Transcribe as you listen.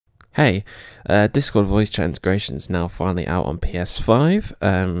Hey, Discord voice chat integration is now finally out on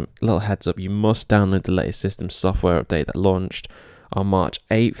PS5. Little heads up, you must download the latest system software update that launched on March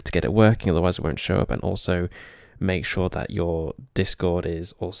 8th to get it working, otherwise it won't show up, and also make sure that your Discord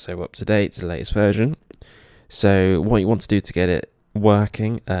is also up to date to the latest version. So what you want to do to get it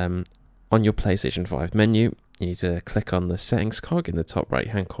working, on your PlayStation 5 menu, you need to click on the settings cog in the top right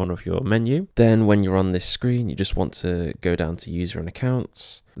hand corner of your menu. Then when you're on this screen, you just want to go down to user and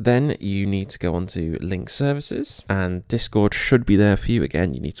accounts. Then you need to go on to link services, and Discord should be there for you.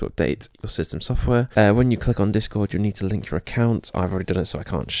 Again, you need to update your system software. When you click on Discord, you'll need to link your account. I've already done it, so I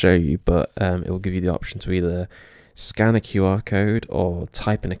can't show you, but it will give you the option to either scan a QR code or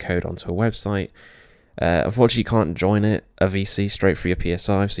type in a code onto a website. Unfortunately, you can't join a VC straight through your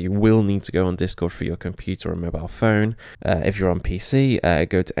PS5, so you will need to go on Discord for your computer or mobile phone. If you're on PC,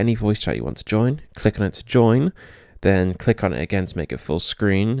 go to any voice chat you want to join, click on it to join, then click on it again to make it full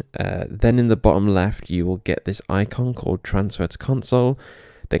screen. Then in the bottom left, you will get this icon called Transfer to Console.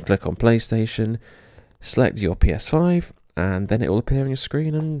 Then click on PlayStation, select your PS5, and then it will appear on your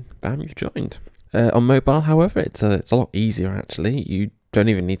screen, and bam, you've joined. On mobile, however, it's a lot easier actually. You don't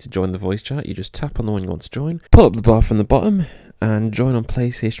even need to join the voice chat, you just tap on the one you want to join, pull up the bar from the bottom, and join on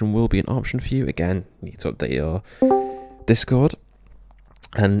PlayStation will be an option for you. Again, you need to update your Discord,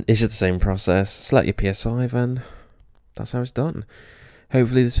 and it's just the same process. Select your PS5, and that's how it's done.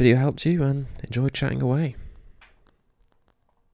 Hopefully this video helped you, and enjoy chatting away.